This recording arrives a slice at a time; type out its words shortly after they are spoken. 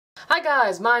Hi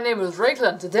guys, my name is Rachel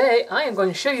and today I am going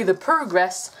to show you the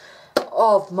progress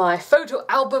of my photo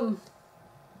album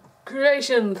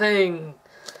creation thing.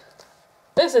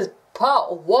 This is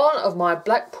part 1 of my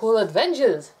Blackpool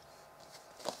adventures.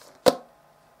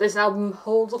 This album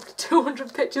holds up to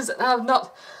 200 pictures and I have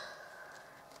not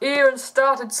even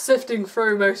started sifting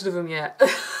through most of them yet.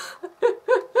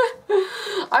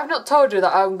 I've not told you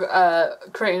that I'm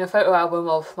creating a photo album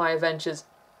of my adventures.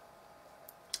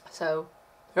 So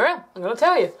here I am, I'm going to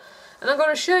tell you. And I'm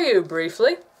going to show you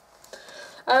briefly.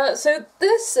 So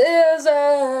this is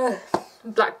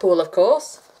Blackpool, of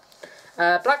course.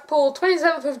 Blackpool,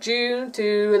 27th of June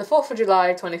to the 4th of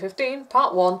July 2015,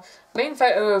 part 1, main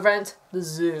photo event, the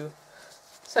zoo.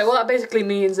 So what that basically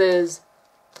means is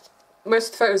most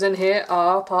of the photos in here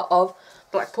are part of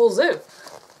Blackpool Zoo.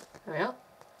 There we are,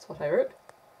 that's what I wrote.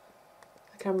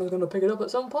 The camera's going to pick it up at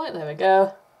some point, there we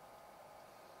go.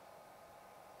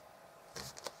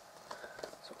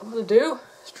 So what I'm going to do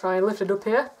is try and lift it up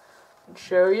here and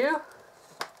show you.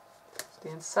 It's the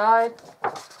inside.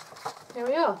 Here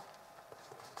we are.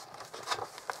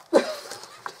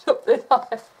 Up this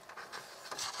high.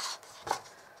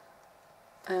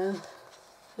 And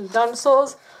the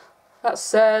dinosaurs, that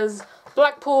says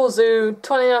Blackpool Zoo,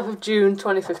 29th of June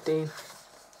 2015.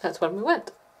 That's when we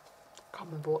went. Can't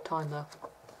remember what time though.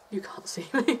 You can't see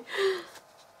me.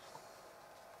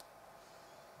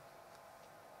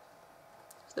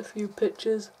 Just a few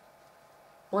pictures.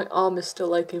 My arm is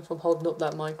still aching from holding up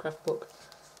that Minecraft book.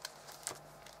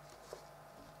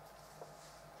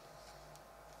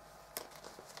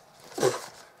 There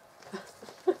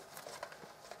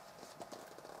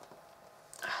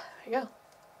you go.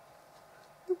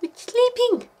 Look, it's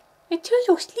sleeping! It's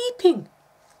also sleeping!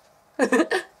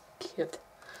 Cute.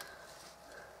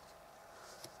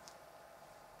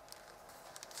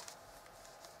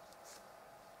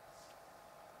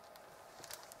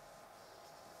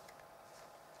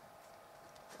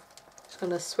 Just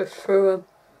gonna swift through them,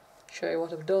 show you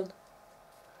what I've done.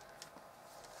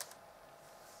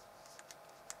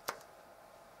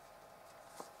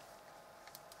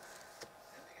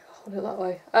 Hold it that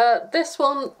way. This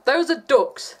one, those are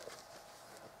ducks.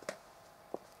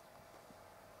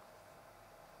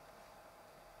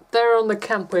 They're on the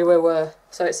camp we were.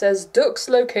 So it says ducks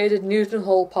located Newton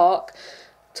Hall Park,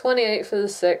 28th for the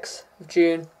 6th of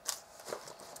June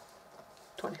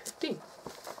 2015.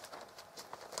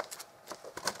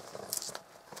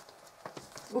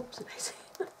 Oops, amazing.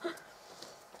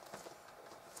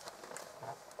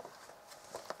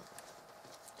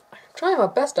 I'm trying my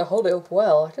best to hold it up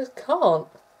well, I just can't.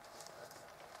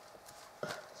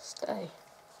 Stay.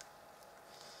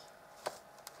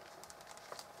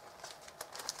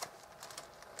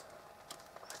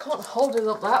 I can't hold it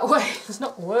up that way, it's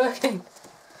not working.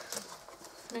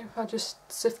 Maybe if I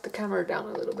just sift the camera down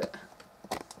a little bit.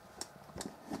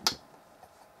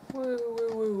 Woo,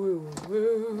 woo, woo, woo,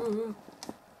 woo.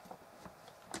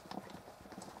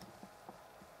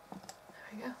 There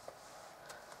we go.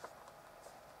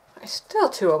 It's still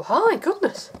too up high,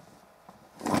 goodness.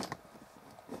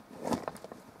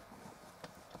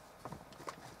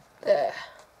 There.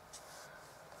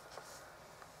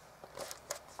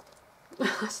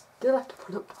 I still have to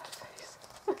put up my face.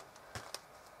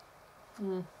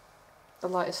 The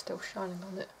light is still shining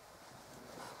on it.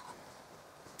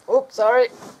 Oh, sorry.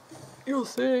 You're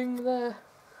seeing there.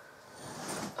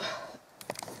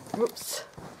 Whoops.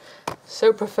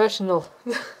 So professional.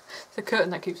 It's the curtain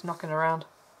that keeps knocking around.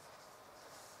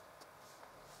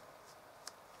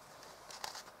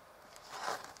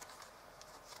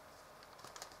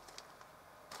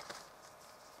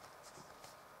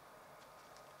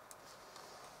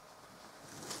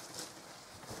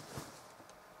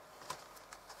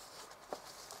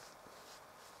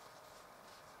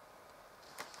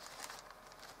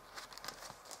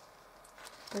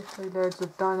 Basically loads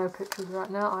of dino pictures right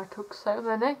now. I took so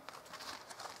many.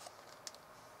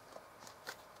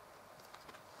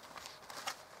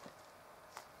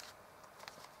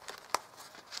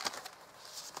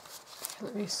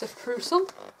 Let me sift through some.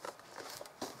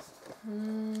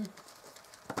 So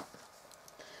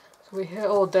we're here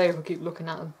all day if we keep looking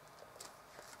at them.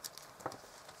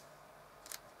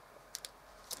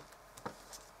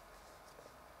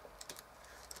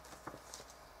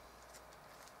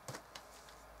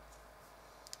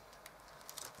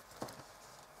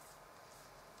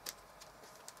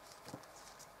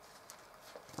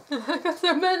 I got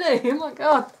so many! Oh my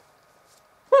god!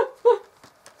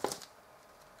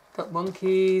 Got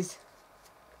monkeys.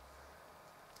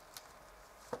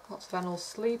 Lots of animals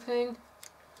sleeping.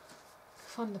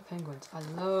 Find the penguins. I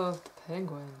love the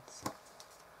penguins.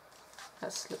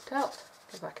 That slipped out.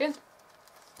 Get back in.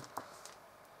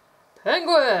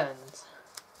 Penguins!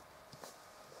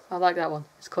 I like that one.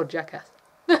 It's called Jackass.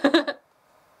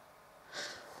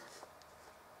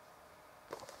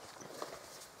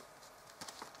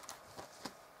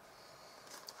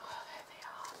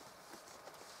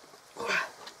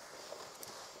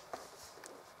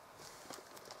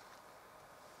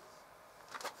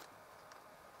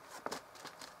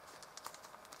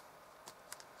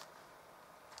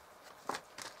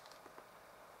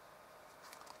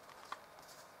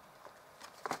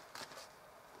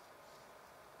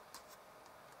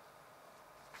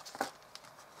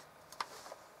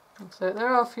 So there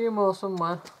are a few more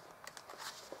somewhere.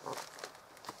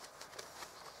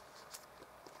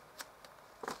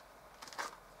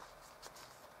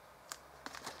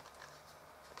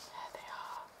 There they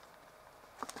are.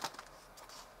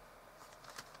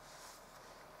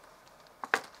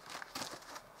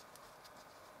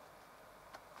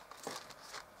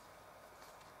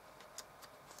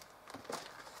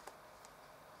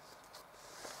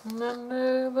 And then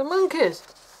the monkeys.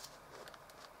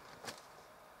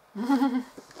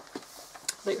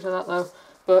 Leave to that though,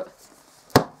 but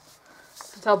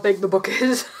that's how big the book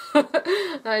is.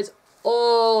 That is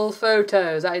all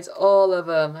photos, that is all of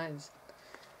them. That is...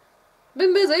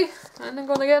 Been busy, and I'm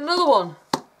going to get another one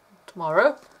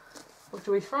tomorrow, which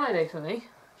will be Friday for me.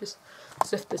 Just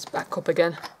sift this back up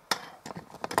again.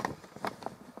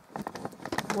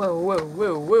 Whoa, whoa,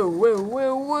 whoa, whoa, whoa,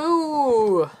 whoa,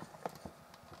 whoa!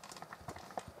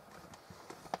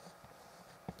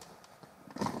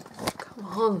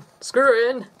 On, screw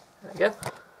it in. There we go.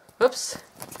 Oops,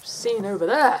 seen over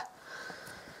there.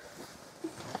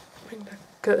 Bring the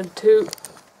curtain to.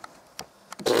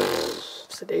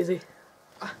 It's a daisy.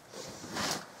 Now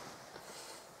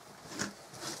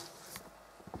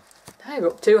you're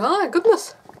up too high,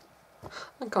 goodness.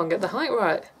 I can't get the height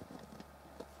right.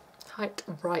 Height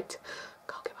right.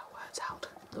 Can't get my words out.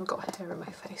 I've got hair in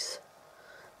my face.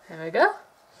 There we go.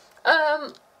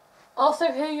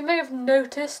 Also here you may have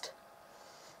noticed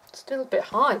still a bit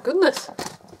high, goodness.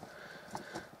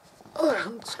 Oh,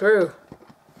 unscrew.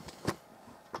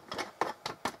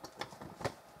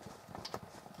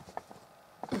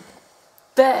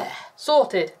 There,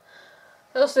 sorted.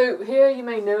 Also, here you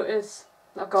may notice,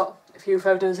 I've got a few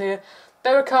photos here.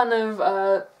 They were kind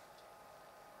of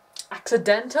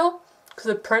accidental, because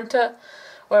the printer,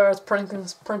 where I was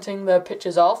printing the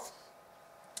pictures off,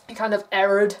 it kind of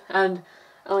errored and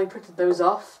I only printed those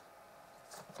off.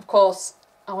 Of course,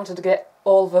 I wanted to get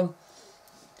all of them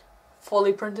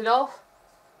fully printed off.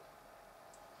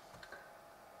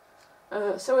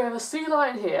 So we have a sea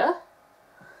lion here,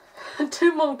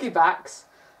 two monkey backs,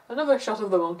 another shot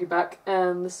of the monkey back,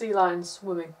 and the sea lion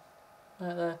swimming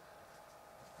right there.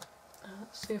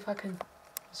 Let's see if I can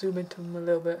zoom into them a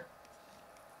little bit.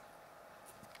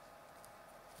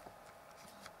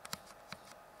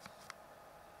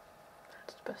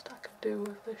 That's the best I can do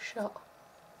with this shot.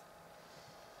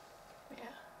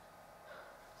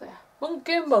 There.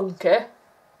 Monkey, monkey.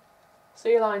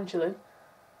 Sea lion chilling.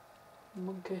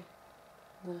 Monkey.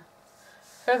 There.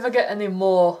 If I ever get any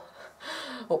more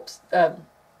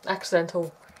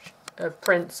accidental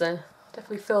prints, then I'll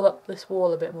definitely fill up this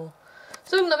wall a bit more.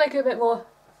 So I'm going to make it a bit more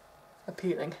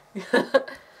appealing. Yeah, makes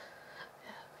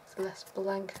it less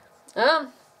blank. Yeah,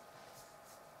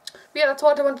 that's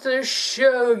what I wanted to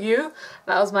show you.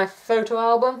 That was my photo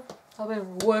album I've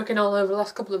been working on over the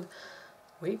last couple of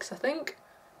weeks, I think.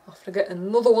 I'll have to get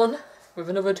another one with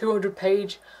another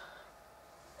 200-page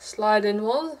slide-in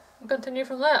one and continue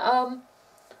from there.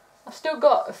 I've still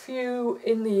got a few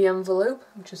in the envelope,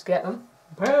 I'll just get them.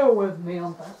 Bear with me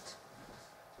on that.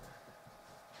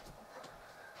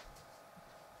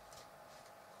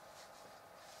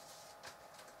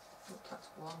 That's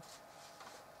one.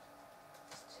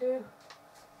 That's two.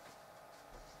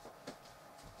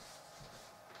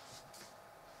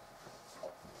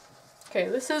 Okay,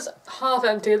 this is half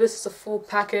empty, this is a full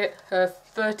packet,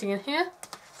 30 in here.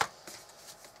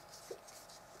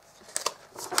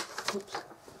 Oops.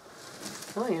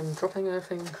 I am dropping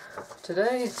everything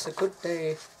today, it's a good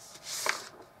day.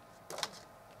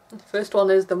 The first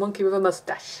one is the monkey with a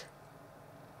moustache.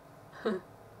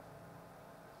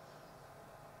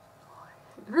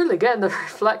 Really getting the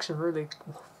reflection, really.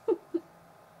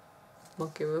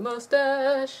 Monkey with a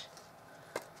moustache.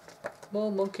 More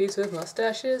monkeys with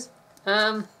moustaches.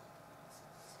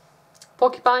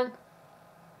 Porcupine.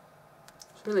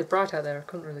 It's really bright out there, I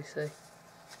couldn't really see.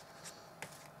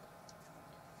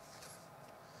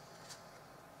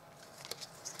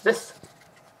 This.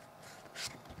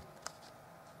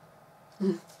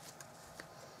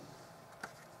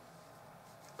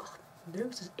 Oh,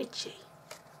 nose is itchy.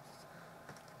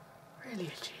 really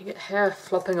itchy. You get hair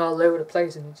flopping all over the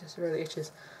place and it just really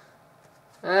itches.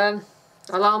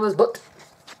 Llama's butt.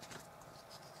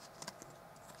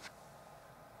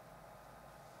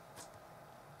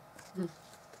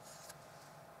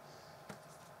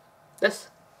 This.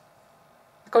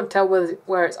 I couldn't tell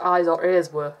where its eyes or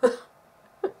ears were.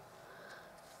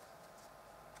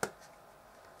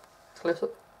 Close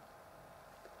up.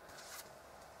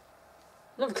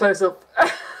 Another close up.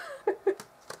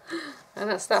 And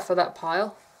that's that for that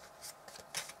pile.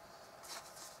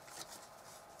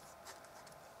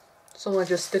 Some are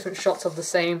just different shots of the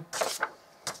same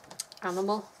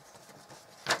animal.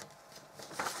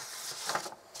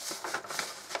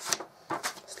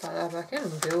 Slide that back in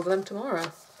and deal with them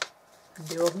tomorrow. And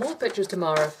deal with more pictures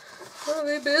tomorrow. I'll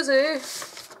be busy.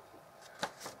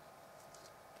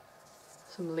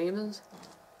 Some lemurs.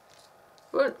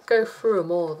 Won't go through them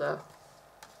all though.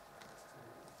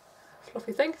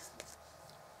 Fluffy thing.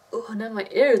 Oh, now my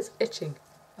ear is itching.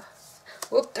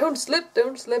 Oh, don't slip,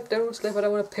 don't slip, don't slip. I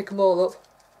don't want to pick them all up.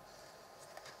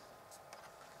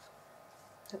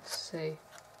 Let's see.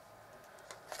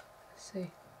 Let's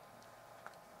see.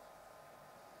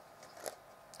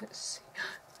 Let's see.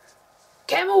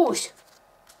 Camels!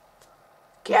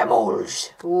 Camels!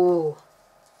 Ooh.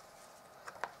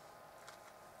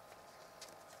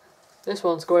 This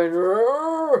one's going.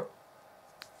 Roar.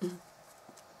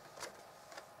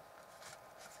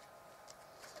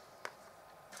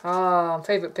 Ah,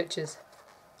 favourite pictures.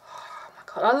 Oh my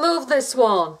god, I love this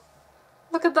one!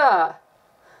 Look at that!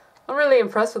 I'm really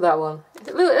impressed with that one.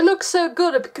 It looks so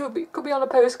good, it could be on a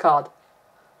postcard.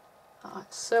 Oh,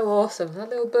 it's so awesome, that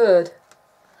little bird.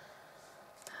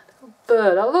 That little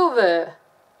bird, I love it!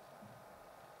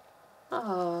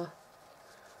 Ah.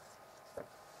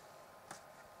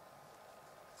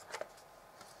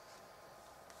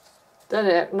 Then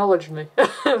it acknowledged me.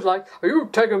 It was like, are you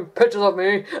taking pictures of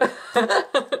me?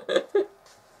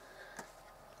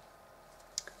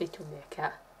 Little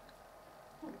meerkat.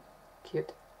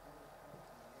 Cute.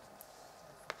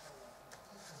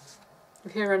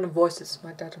 You hear random voices,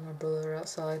 my dad and my brother are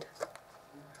outside.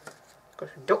 Got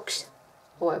some ducks,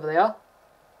 or whatever they are.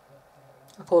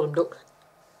 I call them ducks.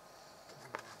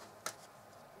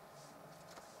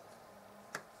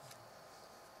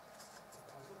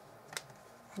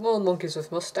 More monkeys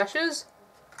with moustaches.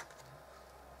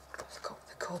 I forgot what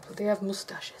they're called, but they have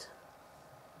moustaches.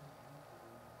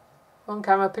 On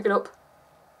camera, pick it up.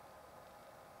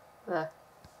 There.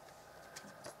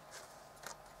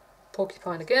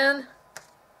 Porcupine again.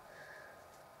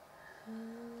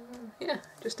 Yeah,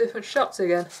 just different shots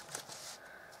again.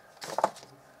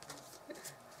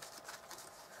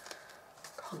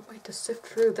 Can't wait to sift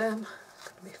through them. It's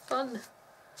gonna be fun.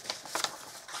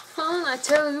 Fun, I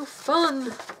tell you,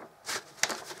 fun!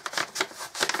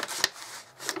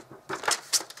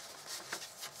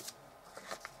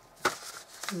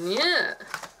 Yeah.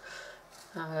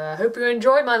 I hope you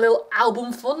enjoyed my little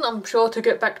album fun. I'm sure to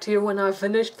get back to you when I've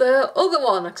finished the other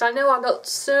one, because I know I've got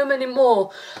so many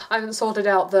more. I haven't sorted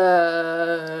out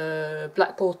the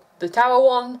Blackpool, the Tower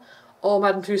one, or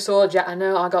Madame Tussauds yet. I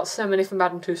know I got so many from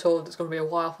Madame Tussauds, it's going to be a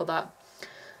while for that.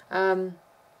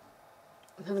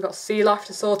 Then I've got Sea Life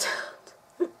to sort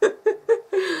out.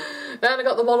 Then I've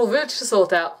got the Model Village to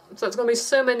sort out. So it's going to be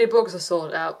so many books to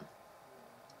sort out.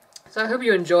 So I hope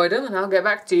you enjoyed them, and I'll get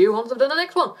back to you once I've done the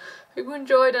next one. Hope you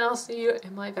enjoyed, and I'll see you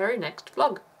in my very next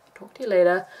vlog. Talk to you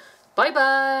later. Bye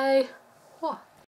bye!